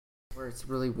where it's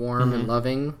really warm and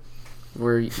loving,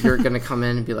 where you're going to come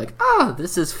in and be like,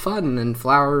 this is fun, and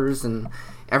flowers, and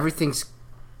everything's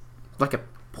like a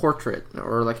portrait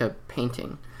or like a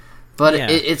painting. But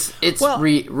it's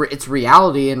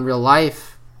reality in real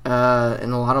life in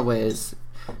a lot of ways.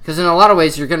 Because in a lot of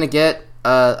ways, you're going to get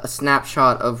a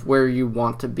snapshot of where you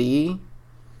want to be.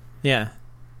 Yeah.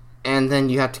 And then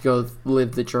you have to go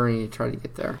live the journey to try to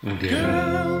get there.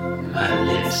 Girl, my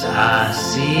lips are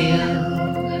sealed.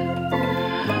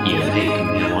 You make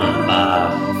me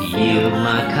want to yield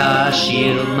my car,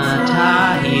 shield my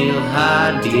tie, heel,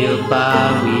 high deal,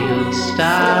 bar wheel,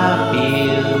 stop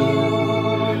you.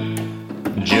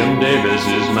 Jim Davis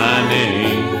is my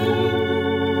name.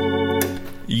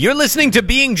 You're listening to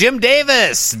Being Jim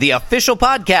Davis, the official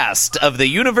podcast of the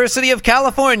University of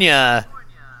California,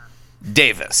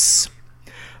 Davis.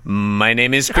 My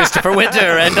name is Christopher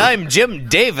Winter, and I'm Jim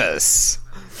Davis.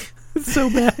 It's so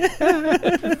bad.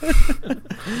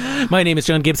 My name is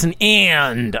John Gibson,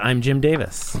 and I'm Jim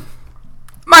Davis.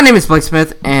 My name is Blake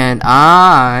Smith, and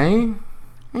I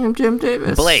am Jim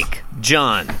Davis. Blake,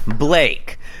 John,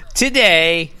 Blake.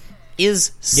 Today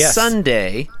is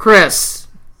Sunday. Chris.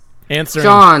 Answer.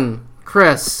 John.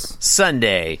 Chris.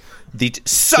 Sunday.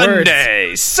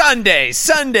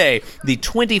 Sunday. The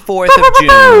 24th of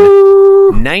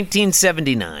June,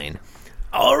 1979.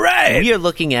 All right. We are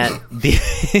looking at the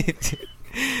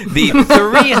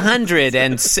 300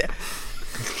 and...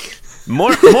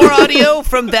 More audio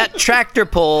from that tractor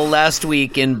pull last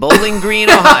week in Bowling Green,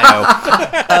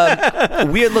 Ohio.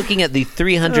 We are looking at the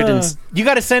 300 and... You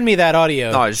got to send me that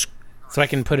audio so I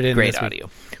can put it in. Great this audio.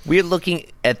 We are looking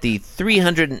at the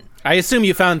 300... I assume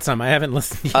you found some. I haven't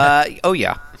listened yet. Oh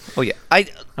yeah.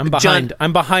 I'm behind. John,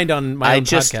 I'm behind on my own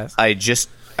podcast.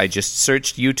 I just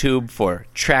searched YouTube for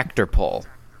tractor pull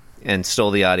and stole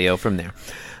the audio from there.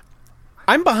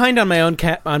 I'm behind on my own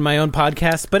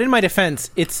podcast, but in my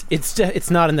defense, it's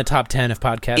not in the top 10 of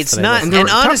podcasts. It's not, and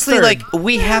honestly,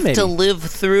 we have to live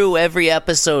through every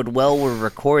episode while we're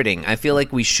recording. I feel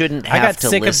like we shouldn't have to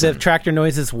listen. I got sick of the tractor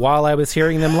noises while I was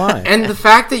hearing them live. And the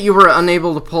fact that you were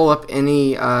unable to pull up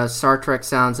any Star Trek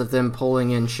sounds of them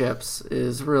pulling in ships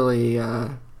is really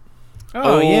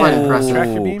quite impressive.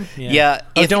 Tractor beam? Yeah.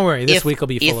 Don't worry, this week will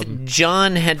be full of them. If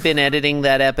John had been editing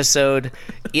that episode,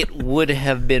 it would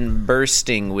have been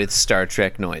bursting with Star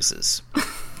Trek noises.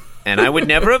 And I would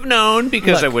never have known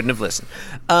because I wouldn't have listened.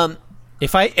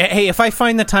 If I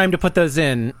find the time to put those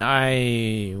in,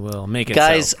 I will make it.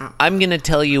 Guys, I'm going to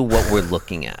tell you what we're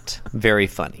looking at. Very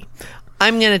funny.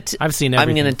 I've seen everything.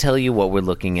 I'm going to tell you what we're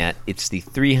looking at. It's the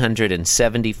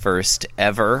 371st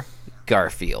ever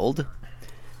Garfield.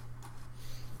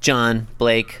 John,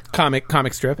 Blake.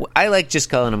 Comic strip. I like just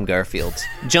calling them Garfields.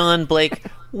 John, Blake,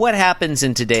 what happens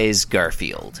in today's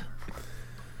Garfield?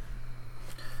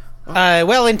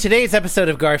 Well, in today's episode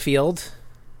of Garfield,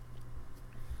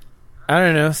 I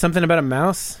don't know, something about a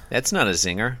mouse? That's not a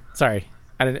zinger. Sorry.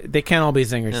 They can't all be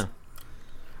zingers. No.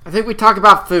 I think we talk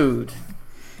about food.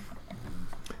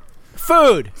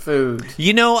 Food!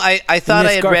 You know, I thought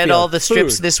I had read Garfield. all the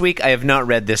strips Food. this week. I have not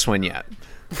read this one yet.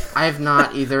 I have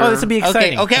not either. Oh, this would be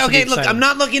exciting. Okay, look, I'm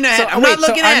not looking ahead. I'm not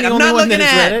looking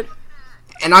ahead.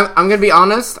 And I'm going to be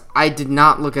honest, I did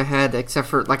not look ahead except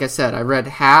for, like I said, I read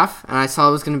half, and I saw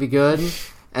it was going to be good,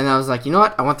 and I was like, you know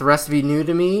what, I want the rest to be new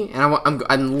to me, and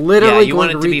I'm literally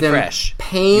going to read them fresh.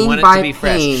 Pain by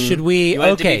pain. Should we,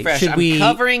 I'm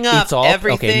covering up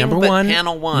everything but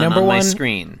panel one on my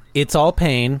screen. It's all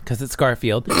pain, because it's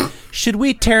Garfield. Should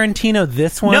we Tarantino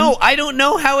this one? No, I don't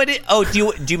know how it is. Oh,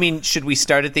 do you mean, should we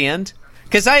start at the end?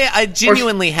 Because I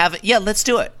genuinely haven't. Yeah, let's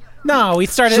do it. No, we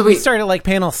started like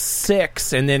panel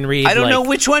 6 and then read. I don't know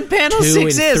which one panel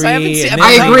 6 is. I haven't seen.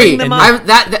 I agree.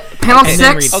 That panel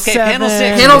 6. Okay, panel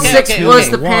 6. Panel 6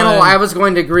 was the panel I was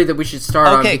going to agree that we should start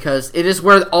on because it is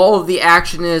where all of the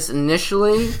action is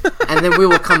initially, and then we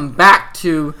will come back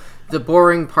to the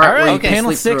boring part. All right, where you can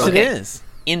panel sleep 6 through it is.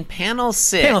 In panel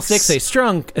 6. Panel 6, a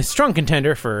strong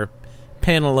contender for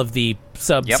panel of the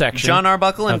subsection. John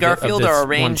Arbuckle and Garfield are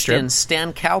arranged in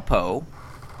Stan Cowpo.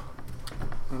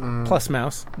 Plus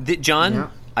mouse. John,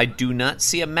 I do not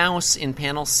see a mouse in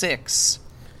panel 6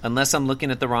 unless I'm looking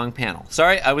at the wrong panel.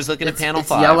 Sorry, I was looking at panel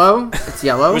 5. It's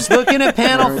yellow. I was looking at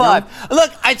panel 5.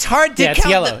 Look, it's hard to count. It's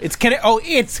yellow.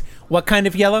 It's what kind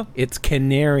of yellow? It's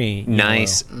canary.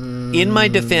 Nice. In my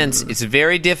defense, it's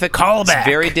very difficult. It's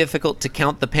very difficult to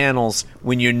count the panels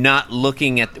when you're not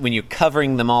looking at when you're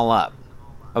covering them all up.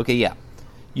 Okay, yeah.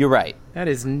 You're right. That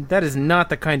is not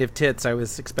the kind of tits I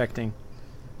was expecting.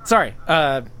 Sorry.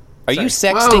 Are you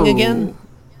sexting again?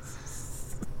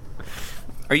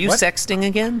 Are you sexting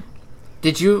again?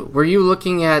 Were you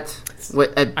looking at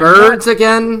At birds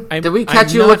again? Did we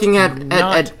catch you looking at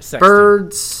sexting.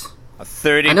 birds? A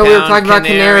 30 I know we were talking about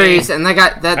canaries, and they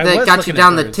got you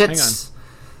down the birds. tits.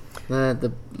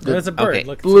 There's a bird. Okay.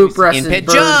 Look, Blue-breasted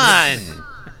birds. John!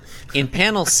 In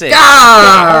panel 6...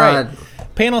 God! All right.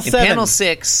 Panel 7. In panel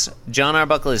 6, John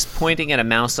Arbuckle is pointing at a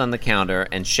mouse on the counter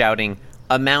and shouting,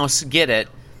 "A mouse, get it!"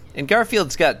 And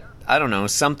Garfield's got, I don't know,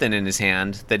 something in his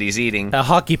hand that he's eating. A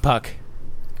hockey puck.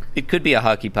 It could be a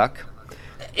hockey puck.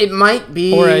 It might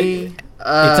be... Or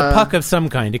it's a puck of some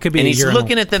kind. It could be And a he's urinal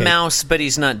looking at the cake. mouse, but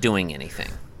he's not doing anything.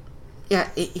 Yeah,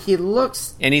 he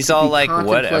looks... And he's to all be like,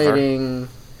 whatever. contemplating-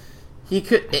 He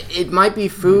could... It might be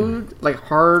food, like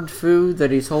hard food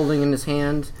that he's holding in his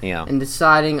hand. Yeah. And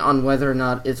deciding on whether or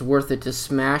not it's worth it to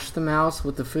smash the mouse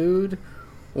with the food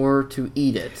or to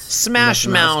eat it. Smash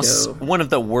And let the Mouse, go. one of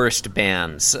the worst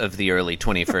bands of the early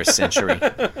 21st century.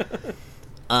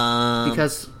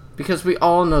 Because we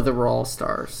all know that we're all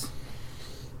stars.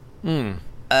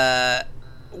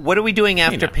 What are we doing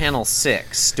after know. panel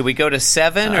 6? Do we go to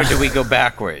 7 or do we go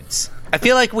backwards? I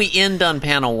feel like we end on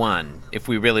panel 1 if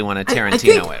we really want to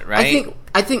Tarantino it, right?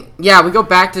 I think, yeah, we go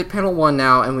back to panel 1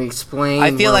 now and we explain. I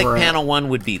feel where like we're at. panel 1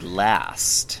 would be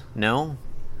last. No?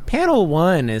 Panel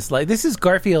 1 is like, this is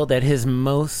Garfield at his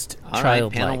most All right,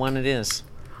 childlike. panel 1 it is.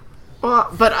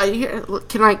 Well, but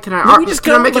can I make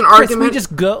an Chris,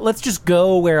 argument? let's just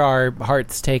go where our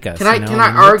hearts take us. Can I you know? can I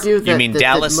And let's- argue that You mean that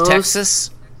Dallas, most, Texas?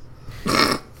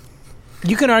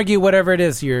 You can argue whatever it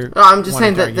is you're. No, I'm just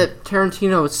saying wanting to that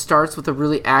Tarantino starts with a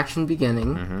really action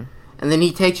beginning, Mm-hmm. and then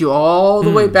he takes you all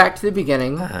the way back to the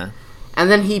beginning, Uh-huh.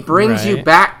 and then he brings you Right.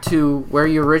 back to where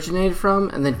you originated from,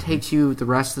 and then takes you the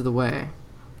rest of the way.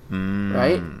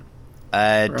 Right?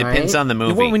 Depends on the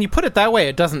movie. Well, when you put it that way,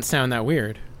 it doesn't sound that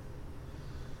weird.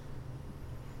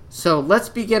 So let's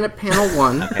begin at panel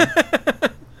 1. All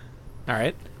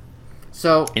right.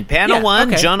 So In panel Yeah, 1,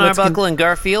 okay, John let's Arbuckle and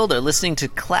Garfield are listening to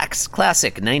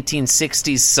classic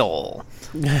 1960s soul.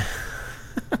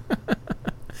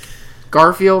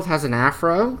 Garfield has an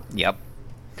afro. Yep.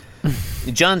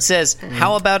 John says,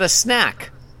 "How about a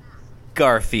snack?"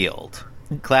 Garfield.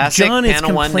 Classic John is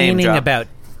panel 1 name complaining drop. about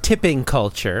tipping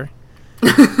culture,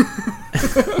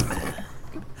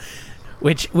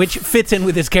 which fits in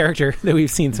with his character that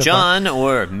we've seen so far. John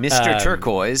or Mr.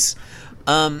 Turquoise.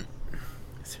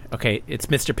 Okay, it's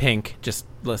Mr. Pink. Just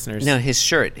listeners. No, his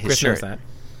shirt. His Chris shirt. knows that.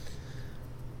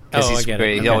 Because I get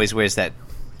it. he Okay. always wears that.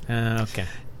 Okay.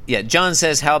 Yeah, John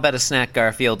says, "How about a snack,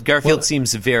 Garfield?" Garfield Well-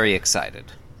 seems very excited.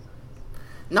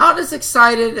 Not as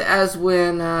excited as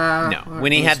when No,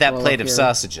 when he had that plate of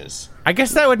sausages. I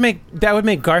guess that would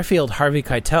make Garfield Harvey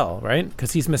Keitel, right?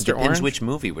 Because he's Mr. Depends Orange. which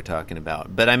movie we're talking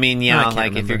about. But I mean, I yeah, can't like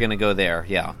if remember. you're going to go there,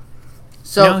 yeah.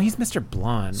 So No, he's Mr.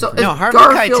 Blonde. So- No, Is Harvey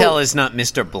Garfield- Keitel is not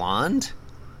Mr. Blonde.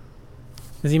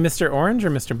 Is he Mr. Orange or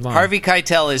Mr. Blonde? Harvey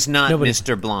Keitel is not Nobody-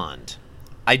 Mr. Blonde.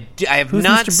 I have Who's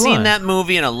not Mr. seen Blonde? that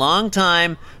movie in a long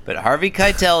time, but Harvey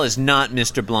Keitel is not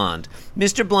Mr. Blonde.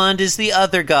 Mr. Blonde is the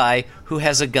other guy who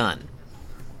has a gun.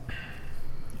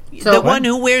 So- The one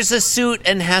who wears a suit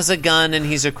and has a gun and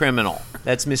he's a criminal.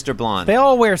 That's Mr. Blonde. They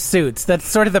all wear suits. That's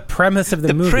sort of the premise of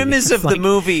the movie. premise It's of the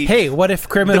movie- Hey, what if The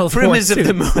criminals wore premise of the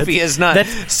suits? movie is not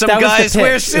some that was the guys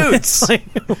wear pitch. suits. It's like,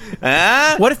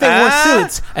 Huh? what if they wore Huh?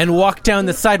 suits and walked down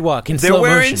the sidewalk in They're slow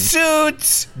wearing motion?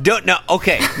 suits. Don't no.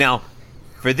 Okay, now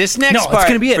for this next No, part, it's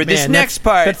gonna be it, for this man. next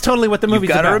That's- part, that's totally what the movie's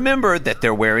You've got to about. remember that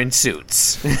they're wearing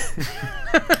suits.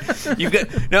 You got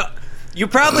no. You're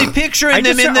probably picturing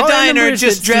them in the all I remember diner is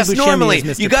just that dressed Steve Buscemi normally. is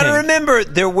Mr. You got to Pink. remember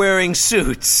they're wearing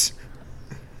suits.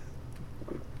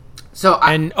 So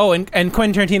I, And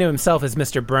Quentin Tarantino himself is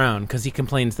Mr. Brown because he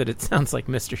complains that it sounds like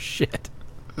Mr. Shit.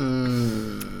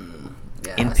 In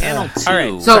panel 2. All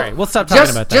right, So sorry, we'll stop talking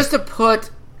about that. Just to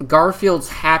put Garfield's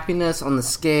happiness on the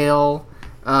scale,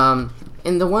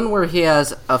 in the one where he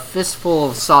has a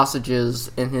fistful of sausages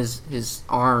in his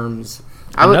arms,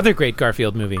 Another great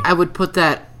Garfield movie. I would put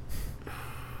that.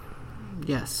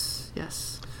 Yes.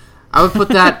 I would put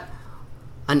that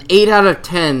an 8 out of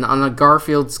 10 on a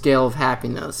Garfield scale of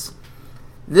happiness.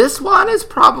 This one is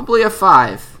probably a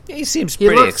 5. He seems He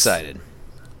pretty looks- excited.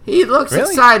 He looks Really?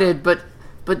 excited, but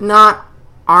not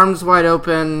arms wide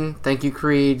open. Thank you,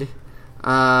 Creed.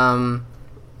 Super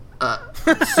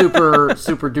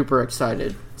duper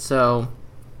excited. So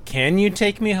Can you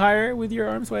take me higher with your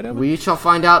arms wide open? we shall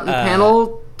find out in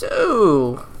panel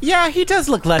 2. Yeah, he does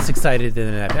look less excited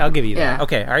than that. I'll give you that. Yeah.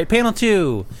 Okay, all right, panel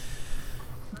 2.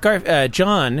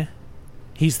 John,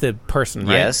 he's the person,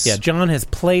 right? Yes. Yeah, John has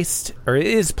placed, or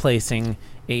is placing,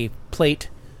 a plate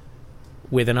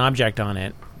with an object on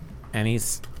it, and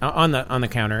he's on the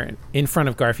counter in front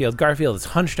of Garfield. Garfield is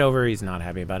hunched over. He's not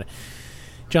happy about it.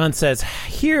 John says,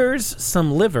 "Here's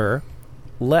some liver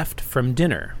left from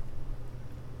dinner."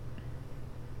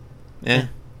 Eh.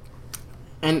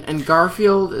 And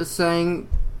Garfield is saying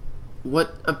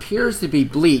what appears to be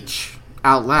bleach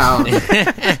out loud,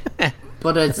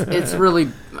 but it's really,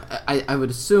 I would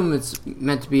assume it's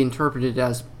meant to be interpreted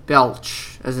as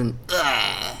belch, as in.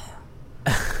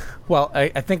 Well, I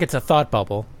think it's a thought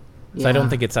bubble, so I don't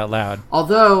think it's out loud.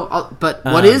 Although, but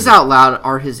what is out loud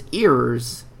are his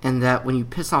ears, and that when you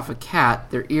piss off a cat,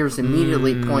 their ears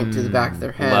immediately point to the back of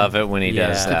their head. Love it when he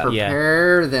does that.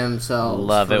 Prepare themselves.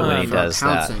 Love it when he for does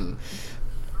pouncing.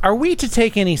 Are we to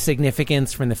take any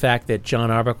significance from the fact that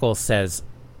John Arbuckle says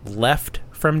left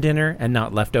from dinner and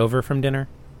not left over from dinner?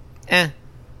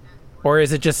 Or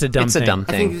is it just a dumb thing? It's a dumb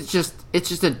I thing. think it's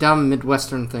just a dumb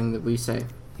Midwestern thing that we say.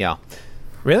 Yeah.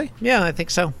 Really? Yeah, I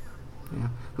think so. Yeah.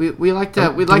 We like to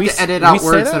edit we out say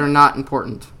words that? that are not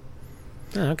important.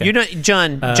 Oh, okay. You know,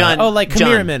 John. come John,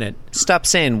 here a minute. Stop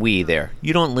saying "we" there.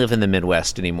 You don't live in the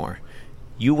Midwest anymore.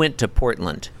 You went to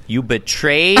Portland. You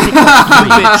betrayed.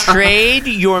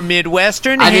 Your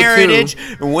Midwestern I did heritage.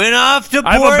 And went off to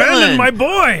Portland. I've abandoned my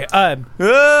boy.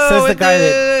 Says the guy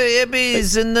the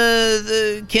hippies and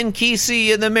the Ken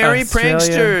Kesey and the Merry Australia.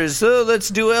 Pranksters. Oh, let's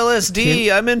do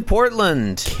LSD. I'm in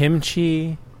Portland.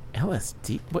 Kimchi,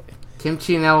 LSD. What?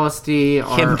 Kimchi and LSD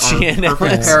are Kimchi and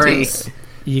perfect LSD. pairings.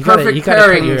 You Perfect gotta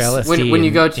put your pairings LSD when you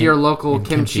go in- to your in- local in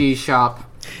kimchi shop.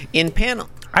 In panel.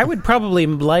 I would probably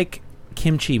like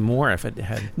kimchi more if it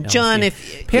had John,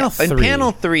 LSD. in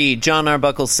panel 3, John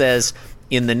Arbuckle says,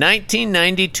 in the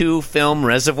 1992 film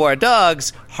Reservoir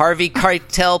Dogs, Harvey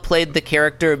Keitel played the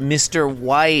character Mr.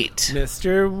 White.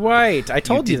 Mr. White. I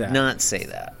told you did that. not say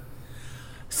that.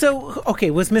 So, okay,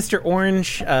 was Mr.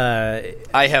 Orange... I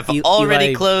have already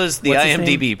Eli- closed the what's his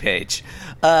IMDb name? page.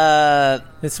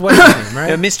 That's what's his name,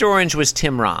 right? Mr. Orange was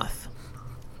Tim Roth.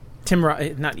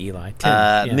 Not Eli. Tim.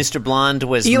 Mr. Blonde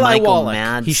was Eli Michael Wallach.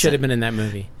 Madsen. He should have been in that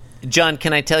movie. John,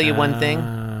 can I tell you one thing?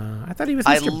 I thought he was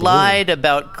I Mr. Blue. lied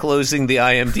about closing the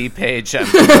IMDb page. I'm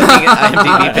looking at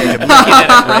IMDb page. I'm looking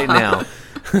at it right now.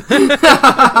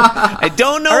 I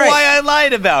don't know why I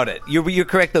lied about it. You're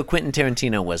correct, though. Quentin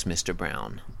Tarantino was Mr.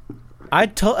 Brown. I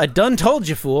done told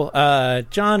you, fool.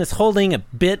 John is holding a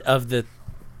bit of the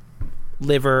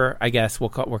liver, I guess. We're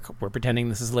pretending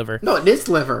this is liver. No, it is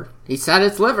liver. He said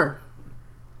it's liver.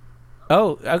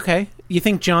 Oh, okay. You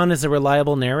think John is a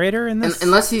reliable narrator in this?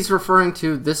 Unless he's referring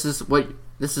to this is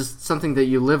something that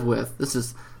you live with. This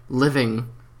is living.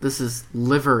 This is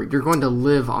liver. You're going to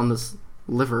live on this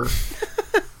liver.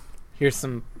 Here's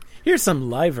some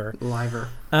liver. Liver.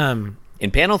 In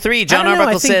panel 3, John I don't know,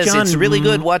 Arbuckle I think says, John- it's really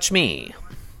good, watch me.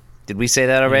 Did we say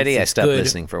that already? I It's stopped good.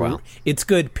 listening for a while. It's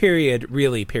good, period,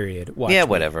 really, period. Watch Yeah, me.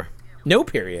 whatever. No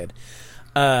period.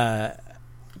 Garfield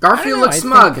know, looks I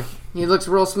smug. He looks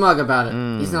real smug about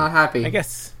it. He's not happy. I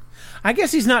guess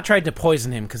he's not tried to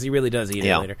poison him because he really does eat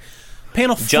it later.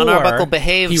 Panel 4, John Arbuckle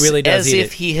behaves he really does as eat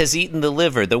if it. he has eaten the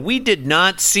liver, though we did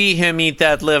not see him eat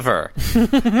that liver.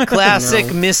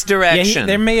 Classic misdirection.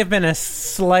 there may have been a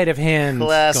sleight of hand.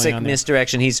 Classic going on there.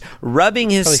 misdirection. He's rubbing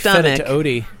his Probably fed it stomach, to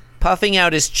Odie puffing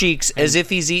out his cheeks as if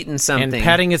he's eaten something, and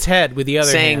patting his head with the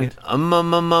other saying, hand.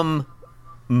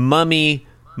 mummy,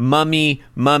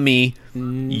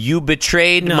 you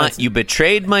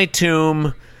betrayed my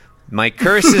tomb. My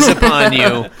curse is upon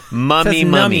you, mummy, Says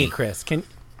mummy. nummy, Chris.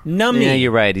 Nummy. Yeah,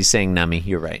 you're right. He's saying nummy.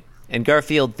 You're right. And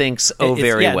Garfield thinks,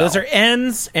 very well. Those are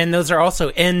N's, and those are also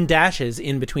N dashes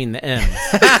in between the M's.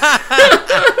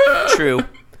 True.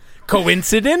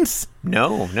 Coincidence?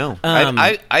 No.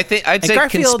 I think I'd say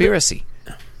Garfield- conspiracy.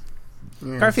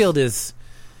 Garfield is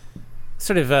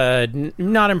sort of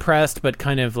not impressed, but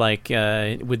kind of like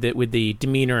with the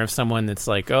demeanor of someone that's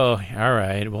like, oh, all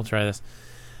right, we'll try this.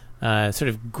 Sort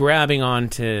of grabbing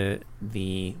onto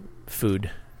the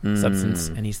food substance,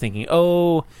 and he's thinking,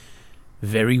 oh,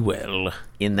 very well.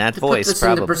 In that To voice, put this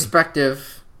probably. into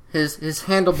perspective, his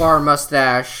handlebar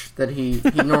mustache that he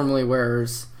normally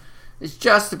wears is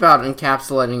just about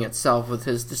encapsulating itself with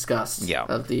his disgust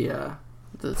of the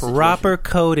Proper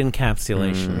code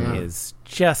encapsulation is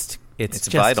just it's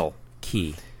just vital.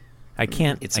 key. I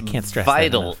can't stress that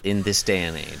vital enough. in this day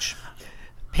and age.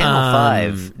 Panel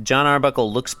 5. John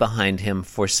Arbuckle looks behind him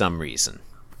for some reason.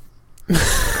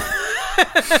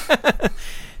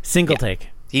 Single take.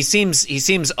 He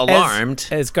seems alarmed.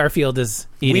 As Garfield is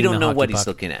eating We don't the know hockey what he's puck.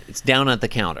 looking at. It's down at the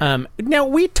counter. Now,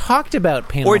 we talked about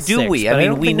panel Or do 6, we? I but mean,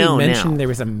 don't we think know we mentioned now. there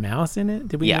was a mouse in it.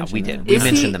 Did we? Yeah, mention we that? did. We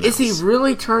mentioned the mouse. Is he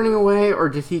really turning away, or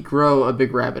did he grow a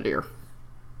big rabbit ear?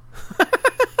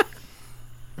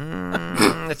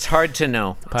 It's hard to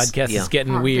know. Podcast Yeah. is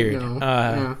getting Hard to weird.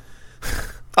 know.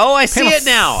 Oh, I see Panel it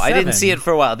now. I didn't 7. see it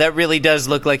for a while. That really does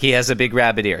look like he has a big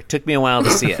rabbit ear. Took me a while to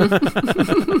see it.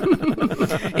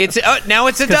 Now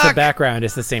it's a Because the duck. background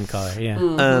is the same color. Yeah.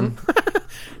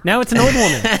 Now it's an old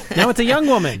woman. Now it's a young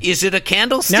woman. Is it a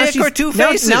candlestick or two now,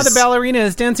 faces? now the ballerina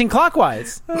is dancing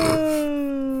clockwise.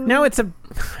 Now it's a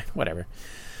whatever.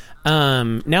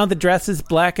 Now the dress is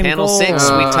black and Panel gold.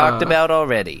 6 we talked about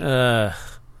already.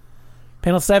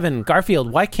 Panel 7,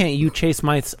 Garfield. Why can't you chase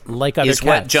mice like other Is cats?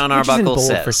 what John Which is in Arbuckle bold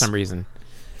says. for some reason.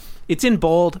 It's in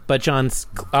bold, but John's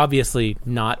obviously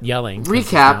not yelling. 'cause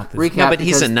his mouth is- Recap. No, but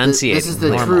he's because enunciating This is the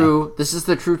normal. true. This is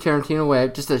the true Tarantino way.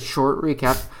 Just a short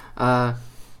recap.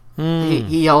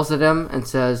 He yells at him and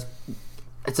says,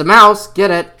 "It's a mouse.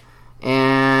 Get it."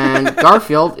 And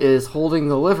Garfield is holding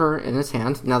the liver in his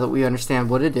hand. Now that we understand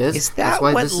what it is, Is that that's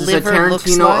why what this is a liver looks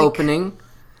Tarantino like? opening.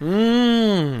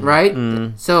 Right?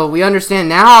 So we understand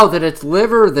now that it's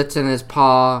liver that's in his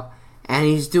paw, and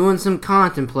he's doing some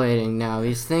contemplating now.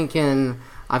 He's thinking,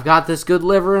 I've got this good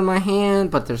liver in my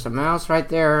hand, but there's a mouse right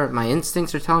there. My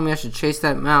instincts are telling me I should chase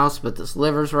that mouse, but this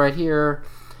liver's right here.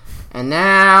 And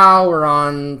now we're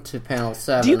on to panel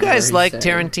 7. Do you guys where like he's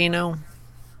saying- Tarantino?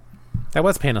 That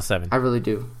was panel 7. I really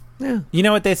do. You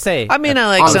know what they say? I mean, I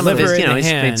like On some of liver his. in the He's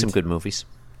made hand. some good movies.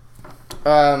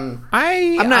 I'm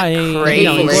not crazy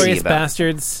Inglourious about-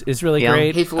 Bastards is really Yeah.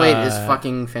 great. Hateful Eight is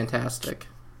fucking fantastic.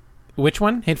 Which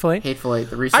one? Hateful Eight? Hateful Eight,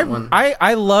 the recent one.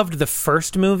 I loved the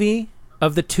first movie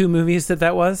of the two movies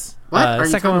that was. What are The you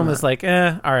second talking one was about?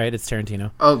 like, all right, it's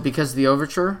Tarantino. Oh, because of the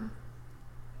overture?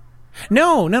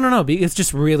 No. It's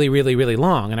just really, really, really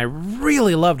long, and I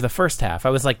really loved the first half. I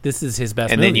was like, this is his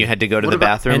best And movie. then you had to go to What the about-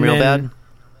 bathroom and real then- bad?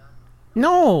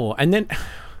 No, and then...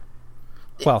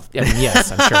 Well, I mean,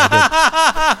 yes, I'm sure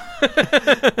I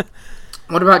did.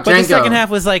 What about Django? But the second half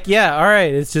was like, yeah, all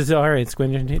right, it's just, all right, it's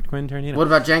Quentin Tarantino. What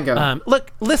about Django?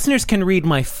 Look, listeners can read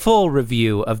my full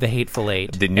review of The Hateful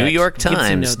Eight. The at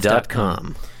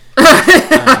NewYorkTimes.com.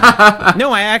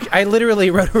 No, I literally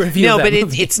wrote a review No, of that but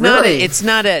movie. it's not. Really? It's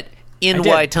not at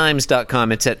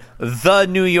nytimes.com. It's at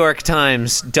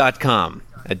thenewyorktimes.com,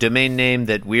 a domain name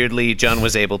that weirdly John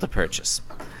was able to purchase.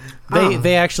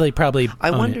 They actually probably I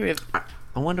own wonder it. if.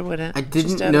 I wonder what. I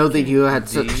didn't know that you had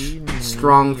such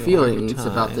strong feelings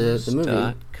about the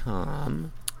movie.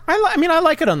 .com. I mean, I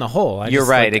like it on the whole. You're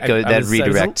right. It goes, that I was-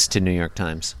 redirects to New York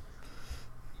Times.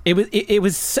 It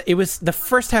was the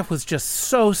first half was just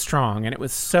so strong, and it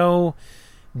was so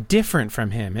different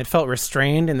from him. It felt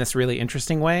restrained in this really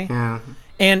interesting way. Yeah.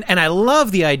 And I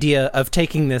love the idea of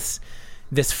taking this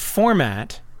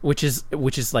format, which is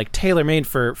like tailor made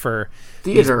for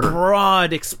these Theater.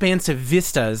 broad, expansive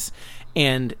vistas,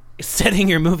 and setting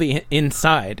your movie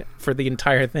inside for the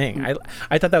entire thing.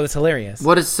 I thought that was hilarious.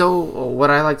 What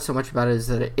I like so much about it is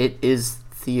that it is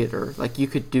theater. Like, you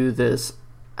could do this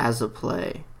as a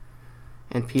play,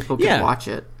 and people can Yeah. watch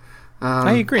it.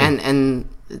 I agree. And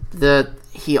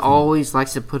he always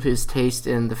likes to put his taste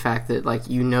in the fact that, like,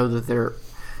 that they're...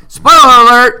 Spoiler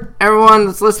alert! Everyone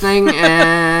that's listening,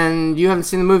 and you haven't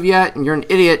seen the movie yet, and you're an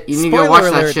idiot, you need to go watch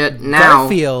Spoiler that alert, shit now.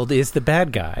 Garfield is the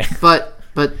bad guy. But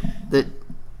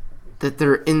that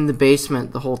they're in the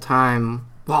basement the whole time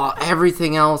while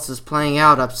everything else is playing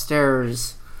out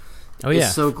upstairs. Oh yeah.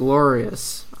 Is so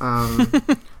glorious.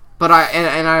 But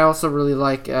I also really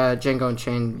like Django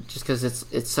Unchained just because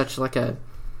it's such like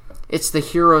it's the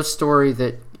hero story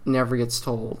that never gets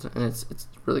told, and it's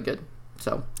really good.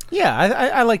 So Yeah,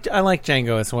 I like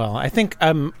Django as well. I think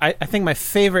I think my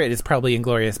favorite is probably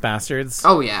Inglourious Bastards.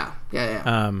 oh yeah.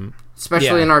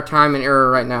 Especially yeah. in our time and era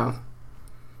right now.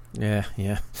 Yeah.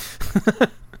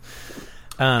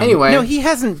 Anyway. no, he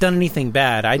hasn't done anything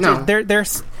bad. No.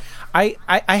 There's I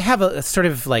have a sort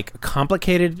of like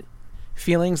complicated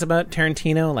feelings about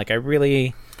Tarantino. Like I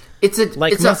really It's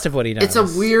most of what he does. It's a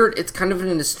weird. It's kind of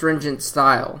an astringent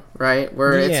style, right?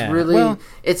 Where Yeah, it's really. well-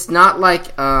 it's not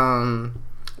like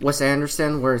Wes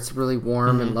Anderson, where it's really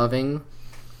warm Mm-hmm. and loving,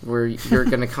 where you're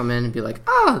gonna come in and be like,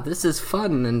 this is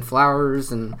fun and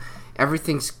flowers and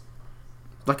everything's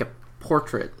like a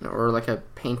portrait or like a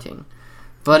painting.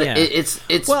 But Yeah. it's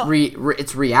Well-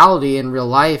 it's reality in real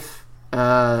life in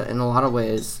a lot of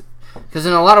ways. Because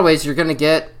in a lot of ways, you're gonna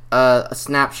get a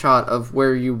snapshot of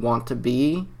where you want to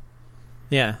be.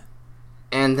 Yeah.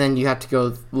 And then you have to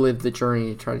go live the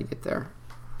journey to try to get there.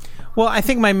 Well, I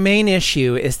think my main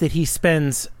issue is that he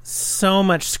spends so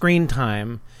much screen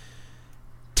time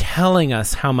telling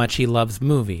us how much he loves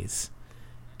movies.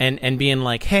 And being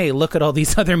like, hey, look at all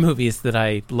these other movies that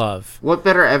I love. What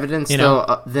better evidence, You know?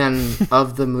 though, than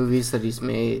of the movies that he's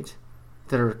made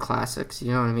that are classics?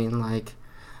 You know what I mean? Like,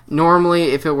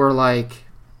 normally, if it were like,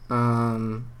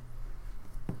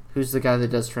 Who's the guy that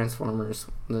does Transformers?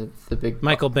 The big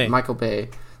Michael Bay. Michael Bay.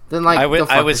 Then like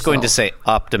I was going to say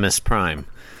Optimus Prime.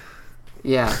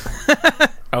 Yeah.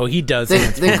 Oh, he does.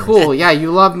 Then cool. Yeah,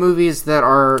 you love movies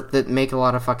that make a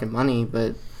lot of fucking money,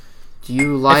 but do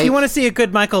you like? If you want to see a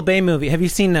good Michael Bay movie, have you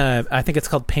seen? I think it's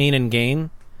called Pain and Gain.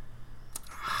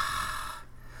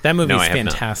 That movie is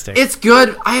fantastic. It's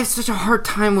good. I have such a hard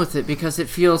time with it because it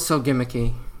feels so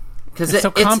gimmicky. Because it's so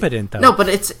competent, though. No, but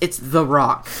it's The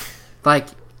Rock. Like,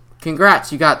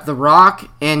 congrats, you got The Rock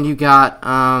and you got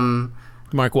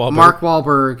Mark Wahlberg. Mark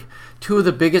Wahlberg, two of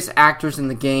the biggest actors in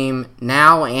the game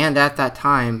now and at that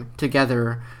time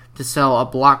together to sell a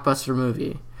blockbuster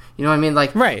movie. You know what I mean?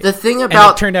 Like, right. The thing about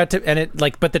and it turned out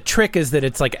to but the trick is that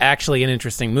it's like actually an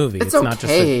interesting movie. It's okay. Not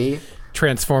just a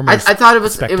Transformers. I thought it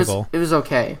was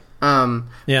okay.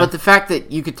 But the fact that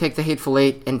you could take the Hateful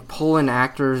Eight and pull in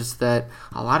actors that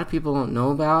a lot of people don't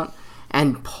know about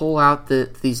and pull out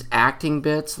these acting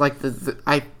bits, like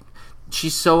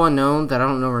she's so unknown that I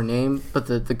don't know her name, but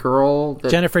the girl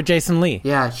Jennifer Jason Leigh.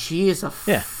 Yeah, she is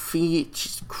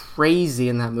she's crazy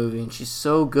in that movie, and she's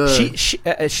so good.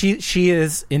 She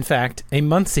is in fact a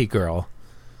Muncie girl.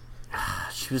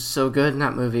 She was so good in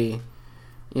that movie.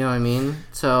 You know what I mean?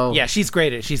 So yeah, she's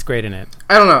great in it.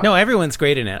 I don't know. No, everyone's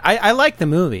great in it. I like the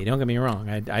movie. Don't get me wrong.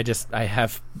 I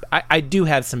do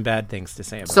have some bad things to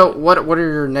say about it. So what are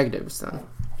your negatives then?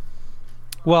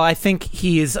 Well, I think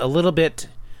he is a little bit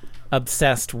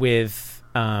obsessed with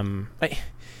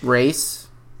race.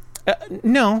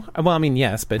 No, well, I mean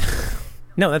yes, but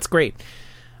no, that's great.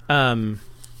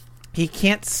 He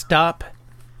can't stop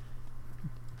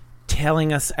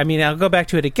telling us. I mean, I'll go back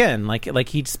to it again. Like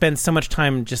he spends so much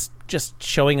time just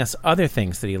showing us other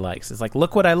things that he likes. It's like,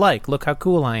 look what I like. Look how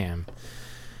cool I am.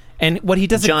 And what he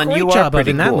does a great job of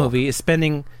in that movie is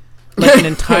spending like an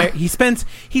entire. He spends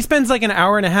like an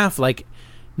hour and a half like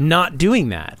not doing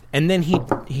that, and then he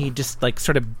just like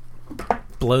sort of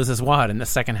blows his wad in the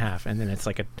second half, and then it's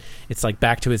like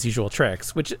back to his usual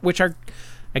tricks, which are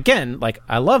again like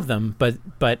I love them,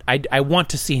 but I want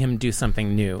to see him do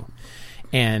something new.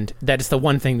 And that is the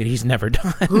one thing that he's never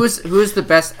done. Who is the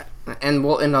best? And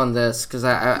we'll end on this because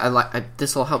I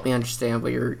this will help me understand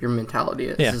what your mentality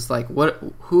is. Yeah. It's like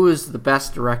who is the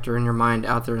best director in your mind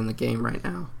out there in the game right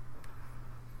now?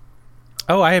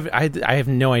 Oh, I have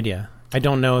no idea. I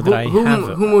don't know that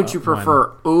whom would you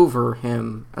prefer over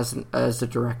him as a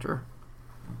director?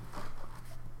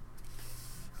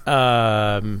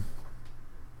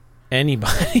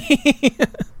 Anybody.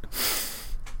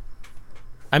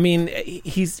 I mean,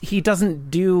 he doesn't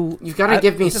do. You've got to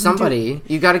give me somebody.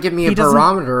 You got to give me a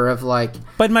barometer of like.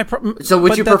 But so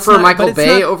would you prefer Michael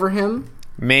Bay over him?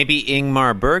 Maybe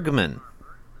Ingmar Bergman.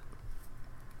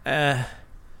 Yeah,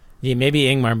 maybe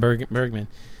Ingmar Bergman.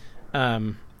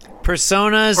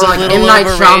 Persona's or like a little M. Night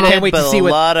overrated, Shyamalan. Can't wait to see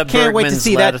can't wait to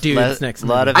see that dude's next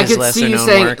movie. I could see you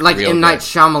saying like M. Night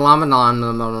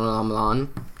Shyamalan.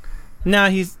 No,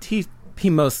 he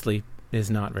mostly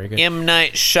is not very good. M.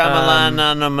 Night Shyamalan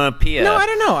onomatopoeia. No, I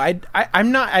don't know.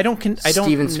 I'm not. I don't.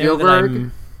 Steven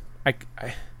Spielberg.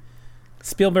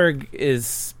 Spielberg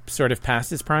is sort of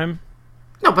past his prime.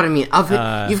 No, but I mean,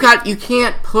 you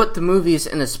can't put the movies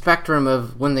in a spectrum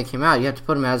of when they came out. You have to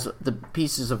put them as the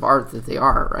pieces of art that they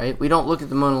are, right? We don't look at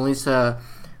the Mona Lisa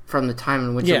from the time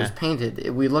in which it was painted.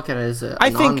 We look at it as an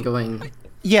ongoing.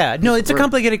 Yeah, no, it's a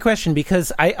complicated question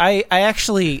because I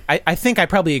actually think I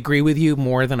probably agree with you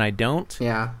more than I don't.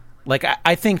 Yeah. Like,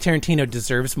 I think Tarantino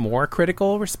deserves more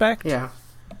critical respect. Yeah.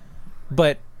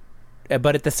 But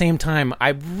at the same time, I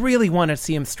really want to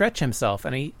see him stretch himself,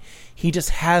 and he just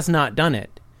has not done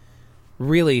it,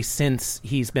 really, since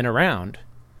he's been around.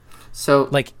 So,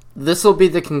 like, this will be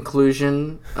the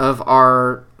conclusion of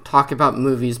our Talk About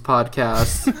Movies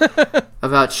podcast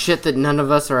about shit that none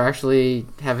of us are actually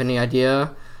have any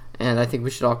idea, and I think we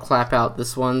should all clap out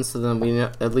this one so then we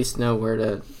at least know where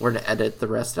to edit the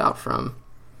rest out from.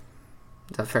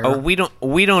 Is that fair? Oh, we don't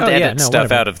edit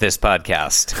stuff out of this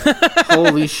podcast.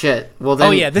 Holy shit! Well,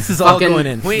 then, this is all going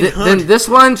in. Then this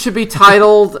one should be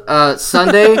titled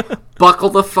Sunday. Buckle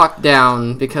the fuck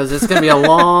down because it's gonna be a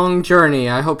long journey.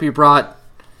 I hope you brought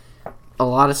a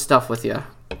lot of stuff with you.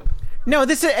 No,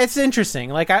 it's interesting.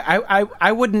 Like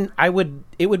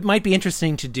it might be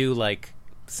interesting to do like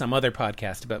some other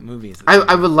podcast about movies.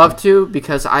 I would love to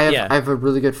because I have a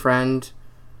really good friend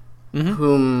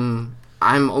whom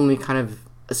I'm only kind of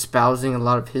espousing a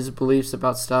lot of his beliefs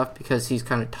about stuff because he's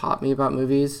kind of taught me about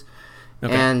movies.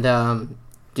 Okay. And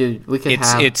dude, we could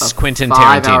have it's a Quentin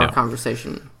 5-hour Tarantino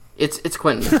conversation. It's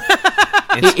Quentin.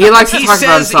 He likes to talk about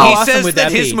says himself.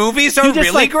 that his movies are He just,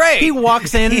 really great. He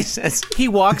walks in. He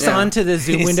walks Yeah. onto the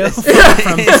Zoom window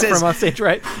says- from offstage,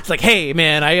 right? It's like, hey,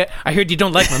 man, I heard you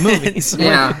don't like my movies.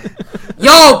 Yeah.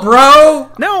 Yo,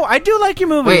 bro! No, I do like your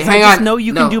movies. Wait, hang I just on. know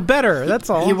you No. can do better. That's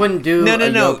all. He wouldn't do No,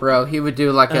 yo, bro. He would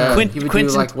do like a... he would do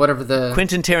like whatever the...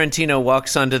 Quentin Tarantino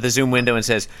walks onto the Zoom window and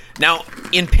says, "Now,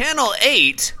 in panel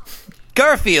 8,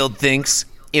 Garfield thinks,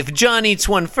 if John eats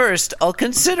one first, I'll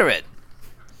consider it."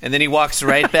 And then he walks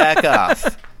right back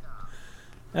off.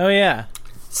 Oh, yeah.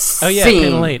 Scene.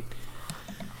 Panel 8.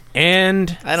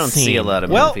 And I don't see a lot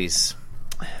of movies.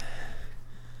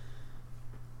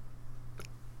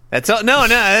 That's all. No,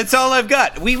 that's all I've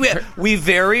got. We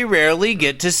very rarely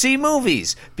get to see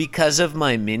movies because of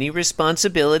my many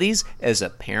responsibilities as a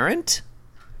parent.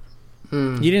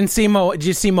 You didn't see Did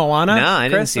you see Moana? No, I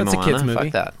didn't Chris? see That's Moana. a kids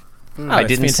movie. Fuck that. Oh, I it's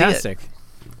didn't fantastic. see it.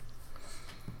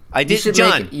 I You did. should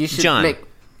John. make... You should John. make...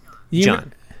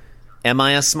 John. Am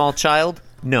I a small child?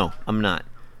 No, I'm not.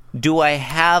 Do I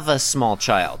have a small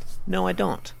child? No, I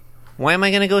don't. Why am I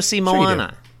going to go see you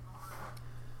Moana?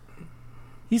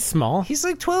 He's small. He's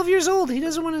like 12 years old. He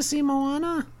doesn't want to see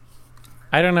Moana.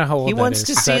 I don't know how old He that wants is.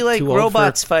 to Is see that like too old for-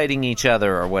 robots fighting each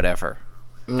other or whatever.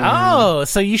 Oh,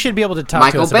 so you should be able to talk to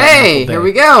Michael us about Bay. Michael Bay. Here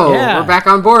we go. Yeah. We're back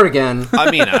on board again.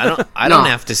 I mean, I No. don't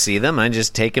have to see them. I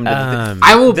just take him to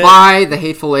I will The- buy the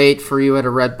Hateful Eight for you at a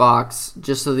red box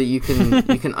just so that you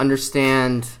can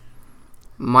understand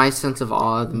my sense of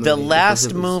awe. Of the movie, the because last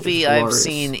it was movie I've glorious.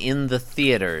 seen in the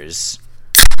theaters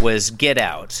was Get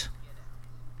Out.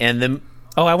 And the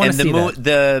Oh, I want to see that.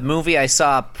 the movie I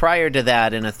saw prior to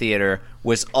that in a theater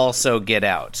was also Get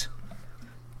Out.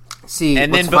 See,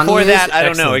 And then what's funny before is- that, I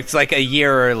don't know, Excellent. it's like a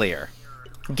year earlier.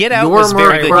 Get Out You're was more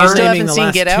very good. You current. still Naming haven't the seen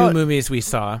last Get two Out? movies we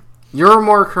saw. You're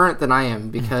more current than I am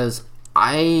because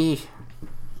I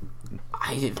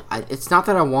it's not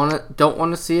that I don't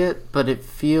want to see it, but it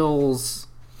feels.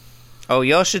 Oh,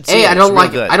 y'all should see Hey, it. I It's don't real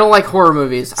like good. I don't like horror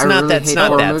movies. I really It's hate not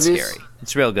horror that movies. scary.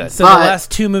 It's real good. So But- the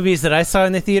last two movies that I saw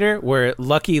in the theater were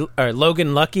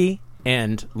Logan Lucky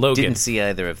and Logan. Didn't see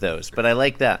either of those, but I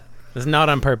like that. It was not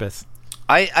on purpose.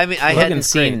 I mean, I hadn't Logan's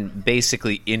seen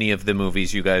basically any of the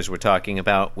movies you guys were talking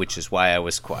about, which is why I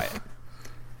was quiet.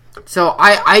 So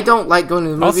I don't like going to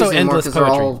the movies Also, anymore endless because they're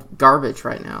poetry. all garbage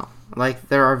right now. Like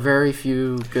there are very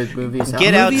few good movies.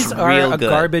 Get out. Out's Movies are real a good.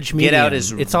 garbage medium. Get Out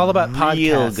is It's all about podcasts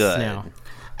real good. now.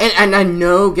 And I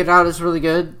know Get Out is really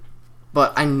good,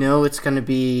 but I know it's going to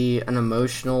be an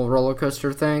emotional roller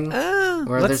coaster thing.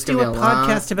 Where Let's there's gonna do a be lot.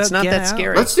 podcast about It's not Get that Out.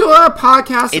 scary. Let's do a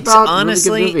podcast It's about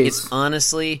honestly, really good movies. it's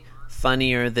honestly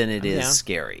funnier than it is Yeah.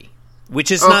 scary,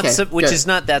 which is Okay, which good. is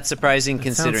not that surprising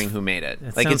considering sounds- who made it.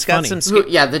 that Like sounds it's got funny. some,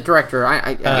 Yeah, the director.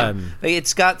 I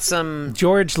it's got some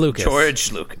George Lucas.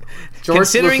 George Lucas. George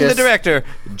Considering Lucas. the director,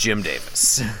 Jim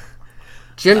Davis.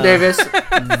 Jim Davis,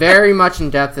 very much in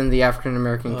depth in the African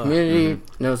American community,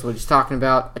 knows what he's talking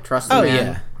about. I trust the Oh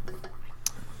man.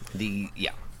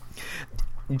 yeah.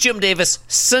 Jim Davis,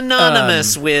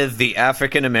 synonymous with the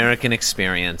African American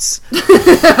experience.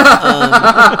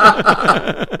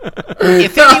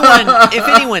 If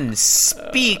anyone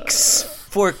speaks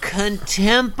for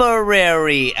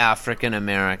contemporary African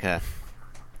America,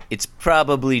 it's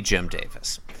probably Jim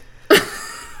Davis.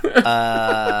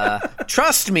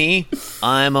 Trust me,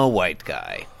 I'm a white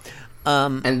guy.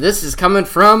 And this is coming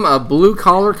from a blue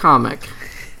collar comic.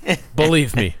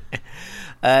 Believe me.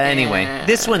 Anyway,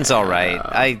 this one's all right.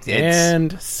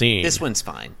 And scene. This one's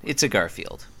fine. It's a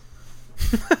Garfield.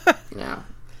 Yeah.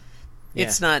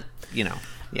 It's not, Yeah,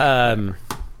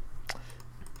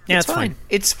 it's fine.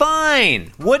 It's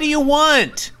fine. What do you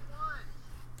want?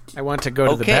 I want to go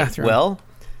to the Okay, bathroom. well,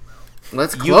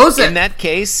 Let's close it. in that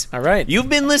case, all right. you've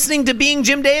been listening to Being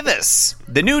Jim Davis,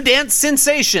 the new dance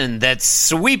sensation that's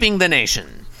sweeping the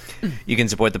nation. You can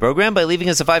support the program by leaving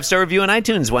us a 5-star review on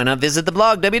iTunes. Why not visit the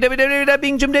blog,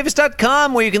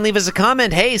 www.beingjimdavis.com, where you can leave us a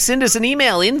comment. Hey, send us an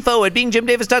email,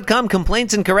 info@beingjimdavis.com,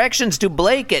 complaints and corrections to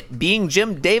Blake at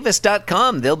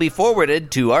beingjimdavis.com. They'll be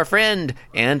forwarded to our friend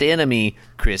and enemy,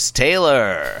 Chris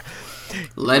Taylor.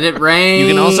 Let it rain.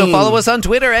 You can also follow us on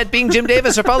Twitter at Being Jim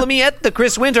Davis, or follow me at the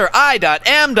Chris Winter,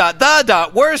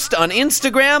 I.am.the.worst on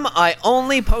Instagram. I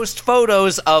only post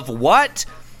photos of what?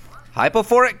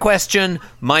 Hypophoric question,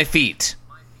 my feet.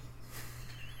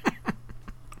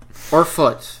 Or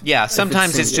foot. Yeah,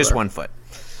 sometimes it's just singular. 1 foot.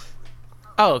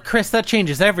 Oh, Chris, that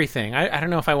changes everything. I don't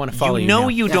know if I want to follow you. You know now.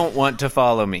 you don't want to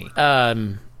follow me.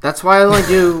 That's why I only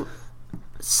do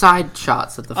side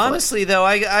shots of the foot. Honestly, though,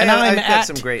 I've and I'm got at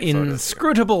some great photos.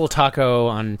 Inscrutable Taco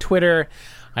on Twitter.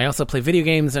 I also play video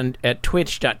games at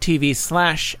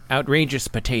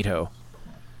twitch.tv/outrageouspotato.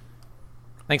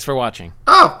 Thanks for watching.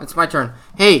 Oh, it's my turn.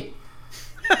 Hey,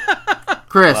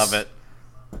 Chris. Love it.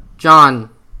 John,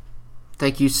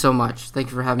 thank you so much. Thank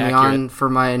you for having me Accurate. on for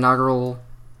my inaugural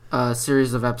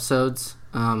series of episodes.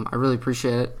 I really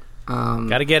appreciate it.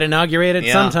 Got to get inaugurated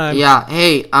Yeah. sometime. Yeah.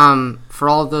 Hey, for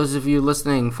all of those of you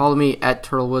listening, follow me at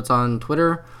Turtlewoods on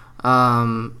Twitter,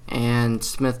 and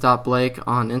Smith.Blake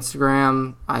on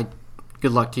Instagram.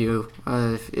 Good luck to you.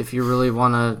 If you really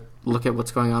want to look at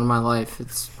what's going on in my life,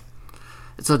 it's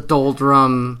a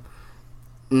doldrum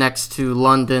next to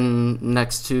London,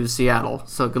 next to Seattle.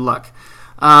 So good luck.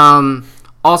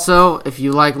 Also, if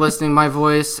you like listening to my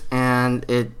voice and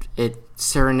it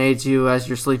serenades you as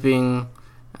you're sleeping,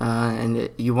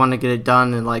 and you want to get it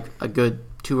done in like a good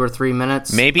 2 or 3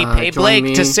 minutes, Maybe pay join Blake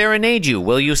me. to serenade you.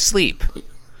 Will you sleep?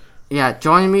 Yeah,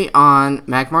 join me on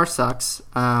Magmar Sucks.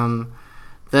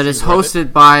 That is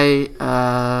hosted by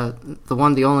the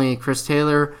one, the only Chris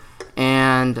Taylor,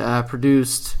 and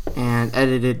produced and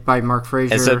edited by Mark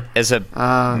Fraser. As a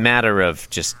matter of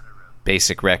just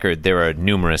basic record, there are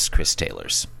numerous Chris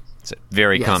Taylors. It's a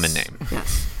very common name.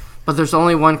 Yes. But there's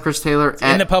only one Chris Taylor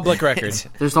In the public record.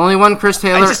 There's only one Chris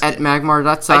Taylor just- at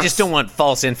Magmar.sucks. I just don't want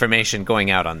false information going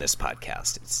out on this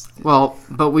podcast. Well,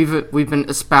 but we've been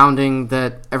expounding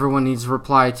that everyone needs to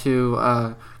reply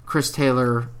to Chris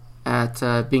Taylor at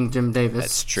Being Jim Davis.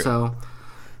 That's true. So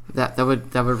that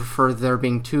would refer to there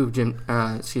being two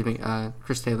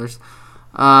Chris Taylors.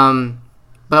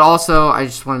 But also, I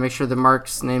just want to make sure that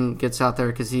Mark's name gets out there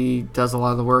because he does a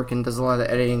lot of the work and does a lot of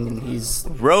the editing, and he's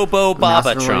Robo master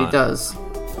of what he Babatron. does.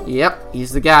 Yep,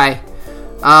 he's the guy.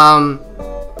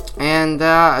 And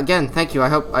again, thank you. I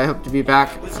hope to be back.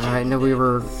 I know we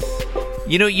were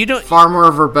You don't. far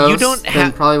more verbose You don't than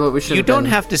have probably what we should. You don't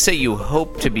have to say you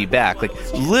hope to be back. Like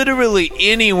literally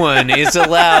anyone is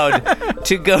allowed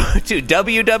to go to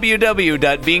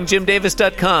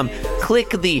www.beingjimdavis.com, click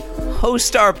the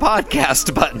host our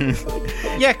podcast button.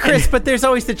 Yeah, Chris, but there's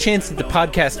always the chance that the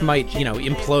podcast might,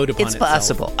 implode upon It's itself.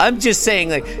 possible. I'm just saying,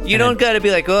 like, you don't got to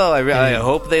be like, oh, I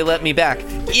hope they let me back.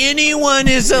 Anyone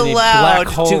is allowed black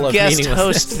hole to of guest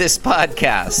meaninglessness. host this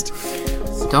podcast.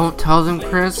 Don't tell them,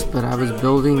 Chris, but I was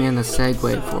building in a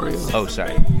segue for you. Oh,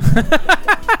 sorry.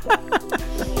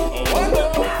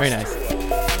 Very nice.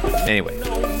 Anyway.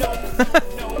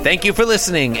 Thank you for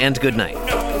listening, and good night.